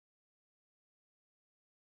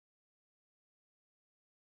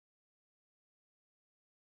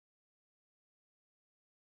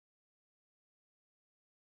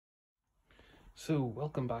So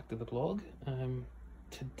welcome back to the vlog.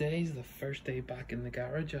 Today's the first day back in the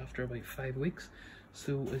garage after about 5 weeks.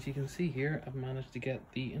 So as you can see here, I've managed to get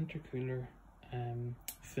the intercooler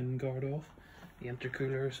fin guard off, the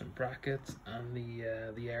intercooler, some brackets, and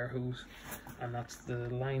the air hose, and that's the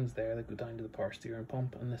lines there that go down to the power steering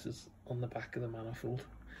pump, and this is on the back of the manifold.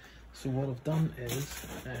 So what I've done is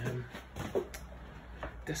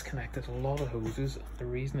disconnected a lot of hoses. The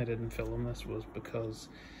reason I didn't film this was because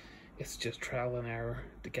it's just trial and error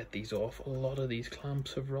to get these off. A lot of these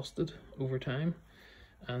clamps have rusted over time,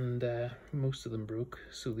 and most of them broke,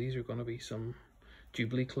 so these are going to be some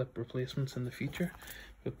Jubilee clip replacements in the future.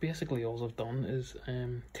 But basically all I've done is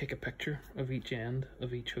take a picture of each end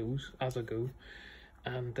of each hose as I go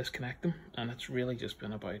and disconnect them, and it's really just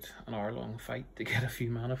been about an hour-long fight to get a few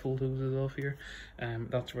manifold hoses off here.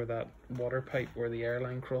 That's where that water pipe where the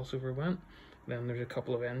airline crossover went. Then there's a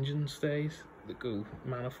couple of engine stays that go,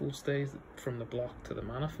 manifold stays from the block to the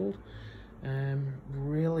manifold.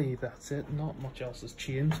 Really that's it, not much else has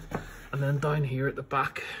changed. And then down here at the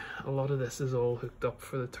back, a lot of this is all hooked up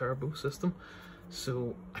for the turbo system.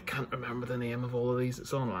 So I can't remember the name of all of these,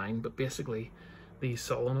 it's online, but basically these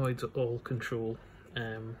solenoids all control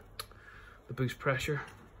the boost pressure,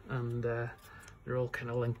 and they're all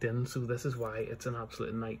kind of linked in. So this is why it's an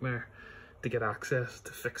absolute nightmare to get access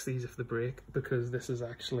to fix these if they break, because this is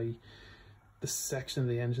actually the section of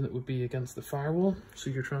the engine that would be against the firewall, so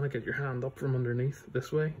you're trying to get your hand up from underneath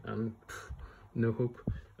this way, and no hope.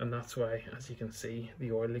 And that's why, as you can see,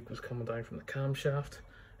 the oil leak was coming down from the camshaft.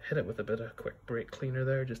 Hit it with a bit of quick brake cleaner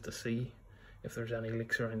there just to see if there's any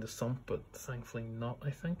leaks around the sump, but thankfully not, I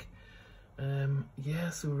think. Yeah,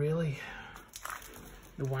 so really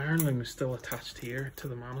the wiring loom is still attached here to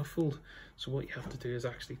the manifold, so what you have to do is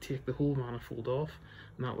actually take the whole manifold off,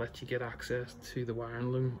 and that lets you get access to the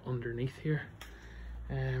wiring loom underneath here.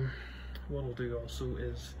 What I'll do also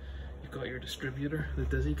is, you've got your distributor, the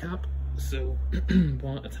dizzy cap, so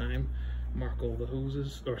one at a time mark all the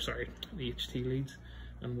hoses, or sorry, the HT leads,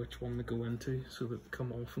 and which one they go into so that they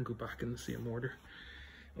come off and go back in the same order.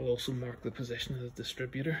 I'll also mark the position of the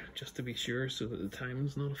distributor just to be sure, so that the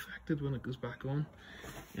timing's not affected when it goes back on.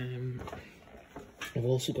 I've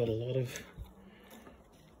also got a lot of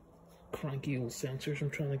cranky old sensors I'm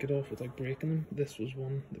trying to get off without breaking them. This was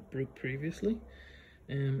one that broke previously.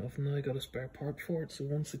 I've now got a spare part for it, so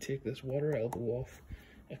once I take this water elbow off,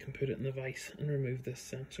 I can put it in the vise and remove this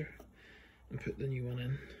sensor and put the new one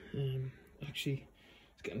in. Actually,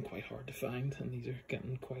 it's getting quite hard to find, and these are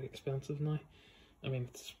getting quite expensive now. I mean,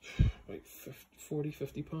 it's about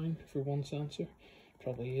 40–50 pound for one sensor,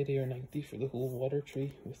 probably 80 or 90 for the whole water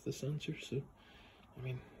tree with the sensor. So I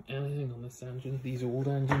mean, anything on this engine, these old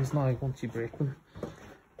engines now, once you break them,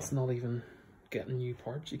 it's not even getting new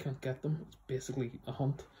parts, you can't get them. It's basically a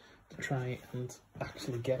hunt to try and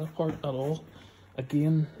actually get a part at all.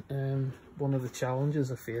 Again, one of the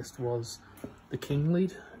challenges I faced was the king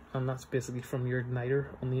lead, and that's basically from your igniter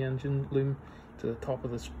on the engine loom to the top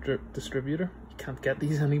of the distributor. You can't get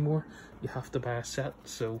these anymore, you have to buy a set.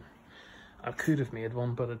 So I could have made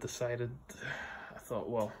one, but I decided, I thought,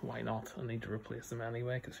 well, why not? I need to replace them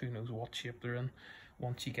anyway, because who knows what shape they're in.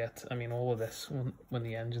 Once you get, I mean, all of this, when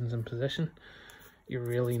the engine's in position, you're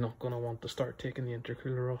really not going to want to start taking the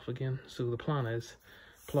intercooler off again. So the plan is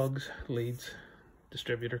plugs, leads,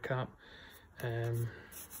 distributor cap,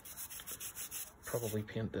 probably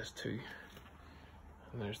paint this too.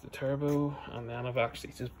 And there's the turbo, and then I've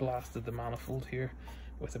actually just blasted the manifold here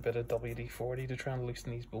with a bit of WD-40 to try and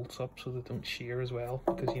loosen these bolts up so they don't shear as well,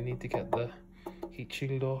 because you need to get the heat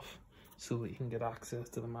shield off so that you can get access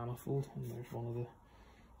to the manifold. And there's one of the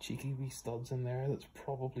cheeky wee studs in there that's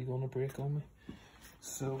probably going to break on me.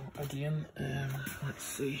 So again, let's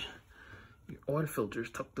see, your oil filter's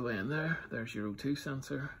tucked away in there, there's your O2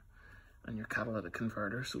 sensor and your catalytic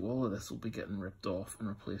converter. So all of this will be getting ripped off and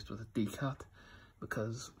replaced with a decat,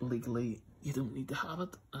 because legally you don't need to have it,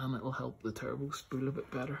 and it'll help the turbo spool a bit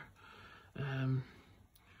better.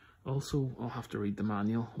 Also, I'll have to read the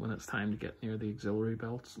manual when it's time to get near the auxiliary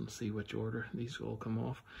belts and see which order these all come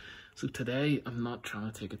off. So today I'm not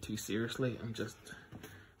trying to take it too seriously, I'm just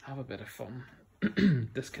have a bit of fun,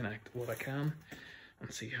 disconnect what I can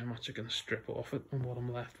and see how much I can strip off it and what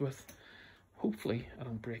I'm left with. Hopefully I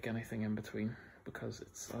don't break anything in between, because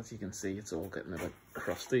it's, as you can see, it's all getting a bit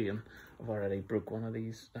crusty, and I've already broke one of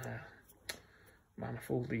these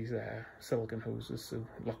manifold, these silicone hoses, so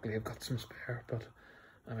luckily I've got some spare. But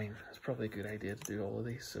I mean, it's probably a good idea to do all of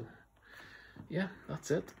these. So yeah,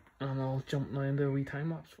 that's it, and I'll jump now into a wee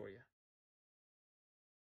time lapse for you.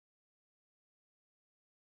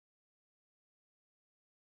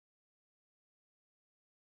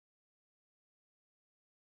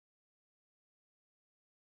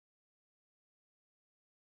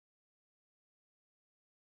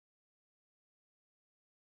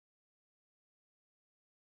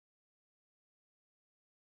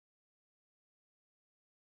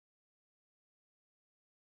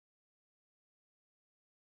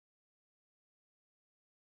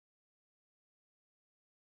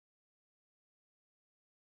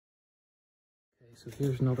 So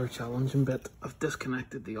here's another challenging bit. I've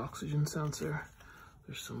disconnected the oxygen sensor.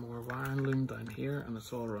 There's some more wiring loom down here, and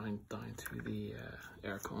it's all around down to the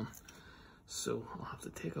aircon. So I'll have to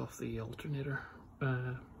take off the alternator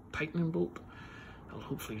tightening bolt. I'll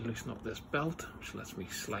hopefully loosen up this belt, which lets me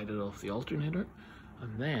slide it off the alternator.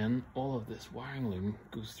 And then all of this wiring loom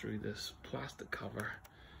goes through this plastic cover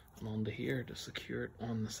and onto here to secure it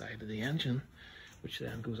on the side of the engine, which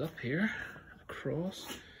then goes up here, across,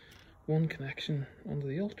 one connection onto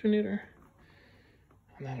the alternator,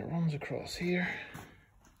 and then it runs across here.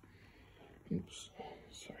 Oops,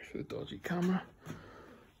 sorry for the dodgy camera.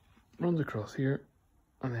 Runs across here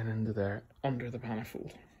and then into there under the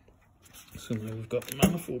manifold. So now we've got the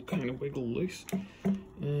manifold kind of wiggle loose.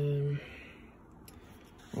 We'll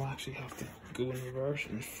actually have to go in reverse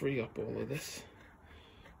and free up all of this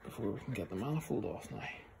before we can get the manifold off now.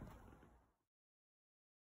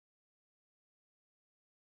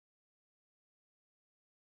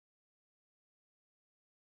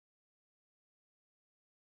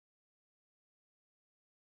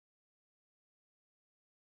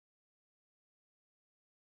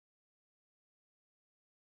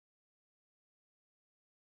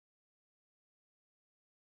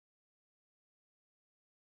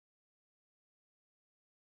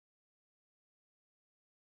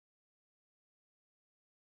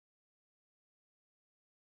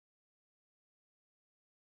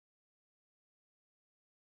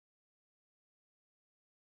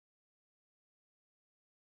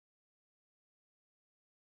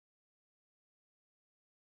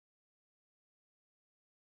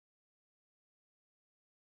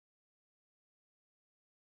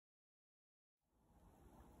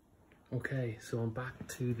 Okay, so I'm back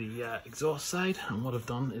to the exhaust side, and what I've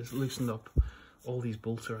done is loosened up all these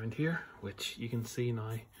bolts around here, which you can see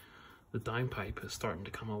now the downpipe is starting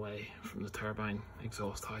to come away from the turbine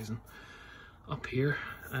exhaust housing. Up here,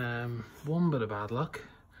 one bit of bad luck,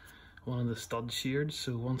 one of the studs sheared,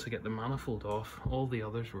 so once I get the manifold off, all the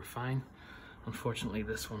others were fine. Unfortunately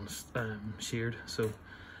this one's sheared, so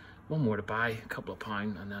one more to buy, a couple of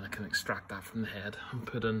pounds, and then I can extract that from the head and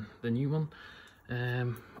put in the new one.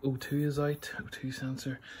 O2 is out, O2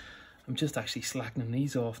 sensor. I'm just actually slackening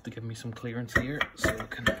these off to give me some clearance here so I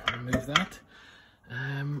can remove that.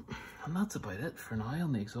 And that's about it for now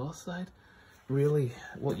on the exhaust side. Really,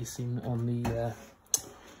 what you seen on the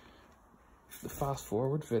fast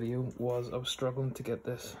forward video was I was struggling to get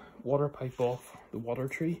this water pipe off the water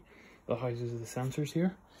tree that houses the sensors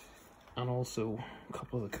here, and also a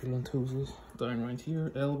couple of the coolant hoses down around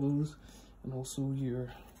here, elbows, and also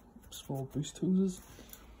your small boost hoses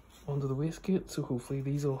onto the wastegate. So hopefully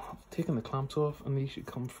these will have taken the clamps off and these should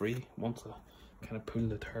come free once I kind of pull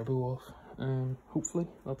the turbo off. Hopefully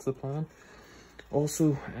that's the plan.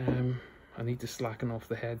 Also I need to slacken off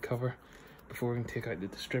the head cover before we can take out the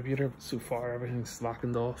distributor, but so far everything's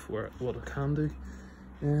slackened off what I can do.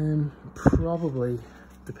 Probably,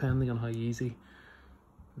 depending on how easy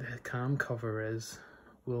the cam cover is,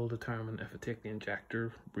 will determine if I take the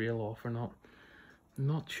injector rail off or not.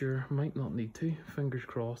 Not sure, might not need to, fingers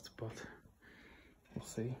crossed, but we'll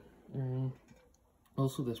see.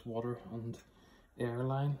 Also this water and air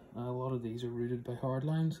line, a lot of these are routed by hard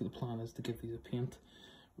lines, so the plan is to give these a paint,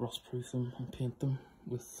 rust proof them and paint them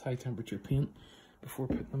with high temperature paint before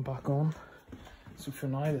putting them back on. So for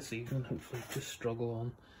now this evening, hopefully just struggle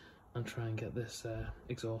on and try and get this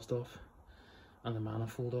exhaust off and the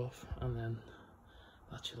manifold off, and then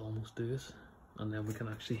that should almost do it, and then we can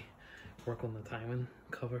actually work on the timing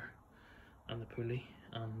cover and the pulley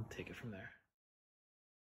and take it from there.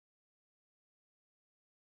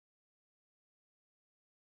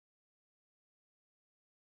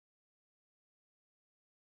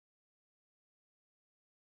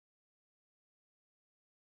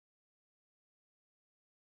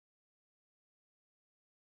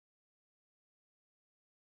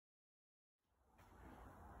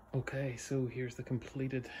 Okay, so here's the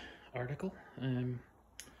completed article.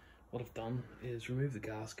 What I've done is remove the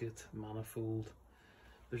gasket, manifold.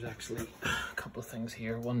 There's actually a couple of things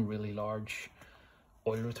here. One really large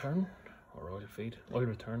oil return, or oil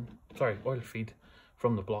feed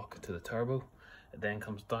from the block to the turbo. It then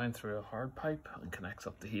comes down through a hard pipe and connects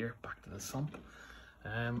up to here, back to the sump.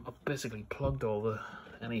 I've basically plugged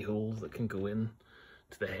any holes that can go in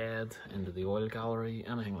to the head, into the oil gallery,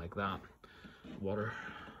 anything like that. Water.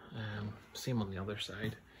 Same on the other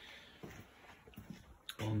side.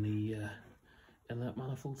 On the inlet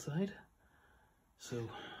manifold side. So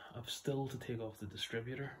I've still to take off the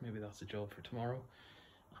distributor, maybe that's a job for tomorrow,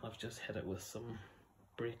 and I've just hit it with some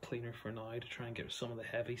brake cleaner for now to try and get some of the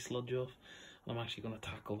heavy sludge off. I'm actually going to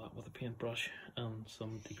tackle that with a paintbrush and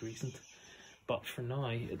some degreasant, But for now,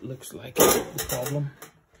 it looks like the problem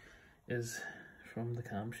is from the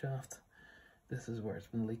camshaft. This is where it's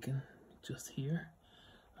been leaking, just here.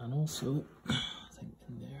 And also, I think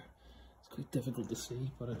in there, it's quite difficult to see,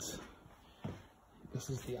 but this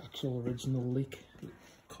is the actual original leak that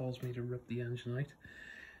caused me to rip the engine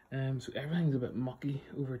out. So everything's a bit mucky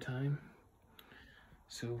over time.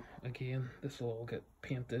 So again, this will all get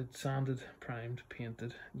painted, sanded, primed,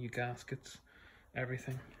 painted, new gaskets,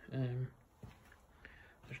 everything.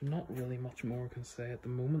 There's not really much more I can say at the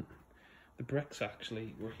moment. The bricks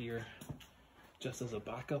actually were here just as a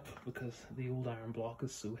backup because the old iron block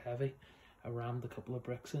is so heavy. I rammed a couple of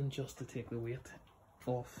bricks in just to take the weight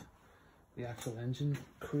off the actual engine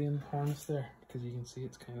crane harness there, because you can see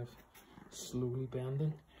it's kind of slowly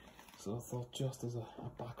bending. So I thought just as a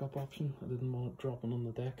backup option, I didn't want it dropping on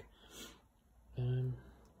the deck.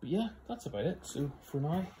 But yeah, that's about it. So for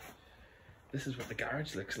now, this is what the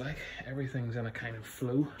garage looks like. Everything's in a kind of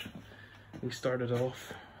flow. We started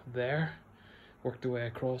off there, worked our way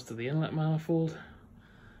across to the inlet manifold,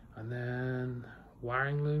 and then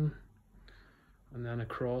wiring loom, and then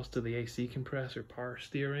across to the AC compressor, power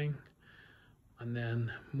steering, and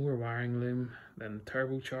then more wiring loom, then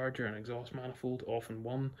turbocharger and exhaust manifold off in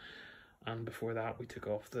one. And before that, we took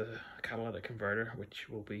off the catalytic converter, which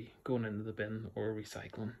will be going into the bin or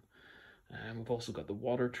recycling. We've also got the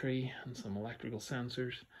water tree and some electrical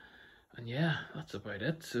sensors. And yeah, that's about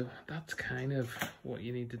it. So that's kind of what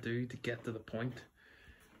you need to do to get to the point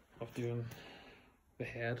of doing the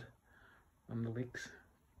head and the leaks.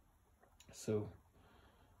 So,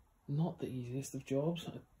 not the easiest of jobs.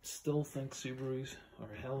 I still think Subarus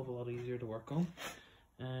are a hell of a lot easier to work on.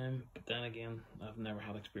 But then again, I've never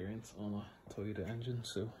had experience on a Toyota engine,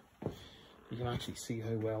 so you can actually see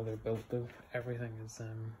how well they're built though. Everything is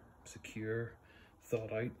secure,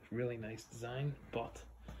 thought out, really nice design, but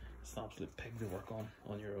it's an absolute pig to work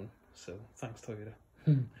on your own. So thanks Toyota.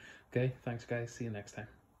 Okay, thanks guys, see you next time.